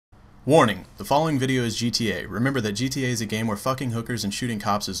Warning, the following video is GTA. Remember that GTA is a game where fucking hookers and shooting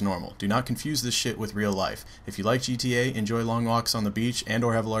cops is normal. Do not confuse this shit with real life. If you like GTA, enjoy long walks on the beach, and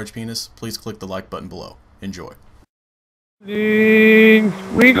or have a large penis, please click the like button below. Enjoy. We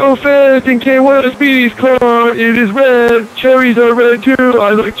go fast and can't wait to Speedy's car. It is red. Cherries are red too.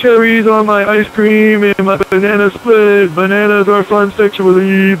 I like cherries on my ice cream and my banana split. Bananas are fun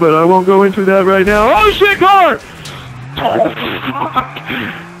sexually, but I won't go into that right now. Oh shit, car!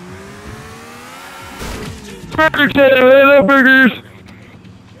 Burger King, I love burgers.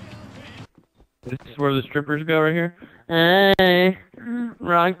 This is where the strippers go right here. Hey,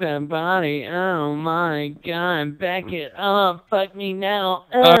 rock that body, oh my god, back it up, fuck me now,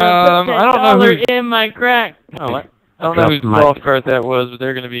 put that I don't know who in my crack. Oh, what? I don't know whose golf cart that was, but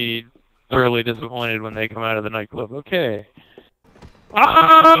they're gonna be thoroughly disappointed when they come out of the nightclub. Okay.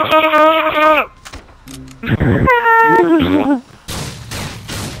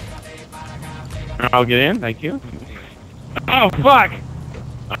 I'll get in, thank you. Oh, fuck!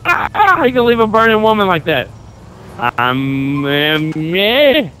 How you gonna leave a burning woman like that? Yeah,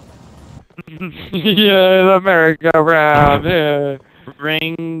 the merry-go-round, yeah.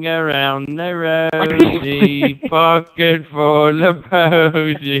 Ring around the rosy, pocket full of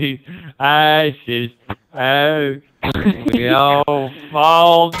posies, ashes, oh, we all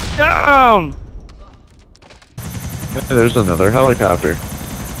fall down! There's another helicopter.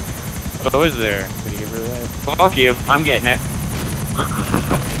 Oh, is there? Can you get rid of that? Fuck you, I'm getting it.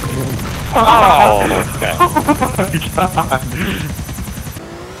 Oh, okay.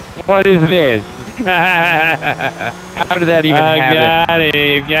 What is this? How did that even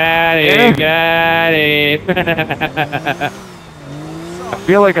happen? Got it. I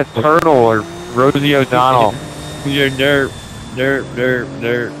feel like a turtle or Rosie O'Donnell. You're derp, derp, derp,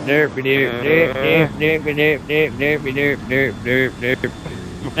 derp, derp, derp, derp, derp, derp, derp, derp, derp, derp.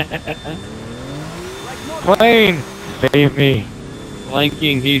 Plane! Save me.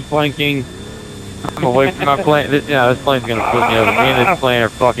 Flanking, he's flanking. I'm away from my plane. This plane's gonna flip me over. Me and this plane are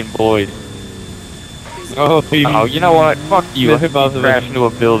fucking boys. Oh, you know what? Fuck you. Let's Let's both of crash us. into a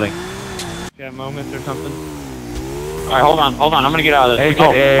building. Got moments or something? Alright, hold on, I'm gonna get out of this.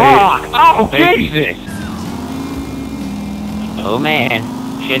 Hey, Fuck! Oh, hey. Jesus! Oh man,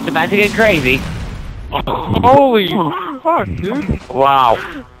 shit's about to get crazy. Holy fuck, dude. Wow.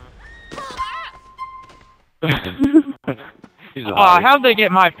 How'd they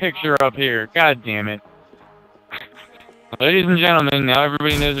get my picture up here? God damn it. Ladies and gentlemen, now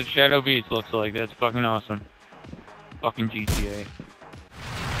everybody knows what Shadow Beast looks like. That's fucking awesome. Fucking GTA.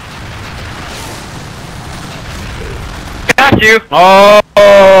 Got you! Oh!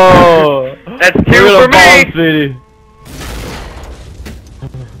 That's two for me!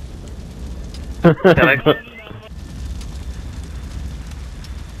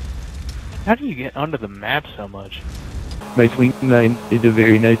 How do you get under the map so much? My swing line is a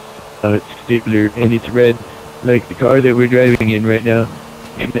very nice stapler, and it's red, like the car that we're driving in right now.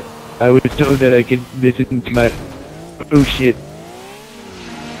 And I was told that I could listen to my... Oh shit.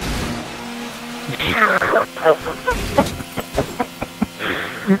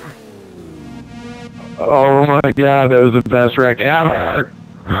 Oh my god, that was the best wreck ever!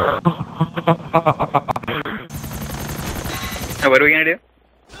 So what are we gonna do?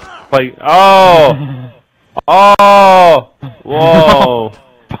 Like, oh! Oh! Whoa!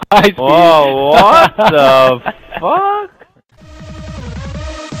 Whoa, what the fuck?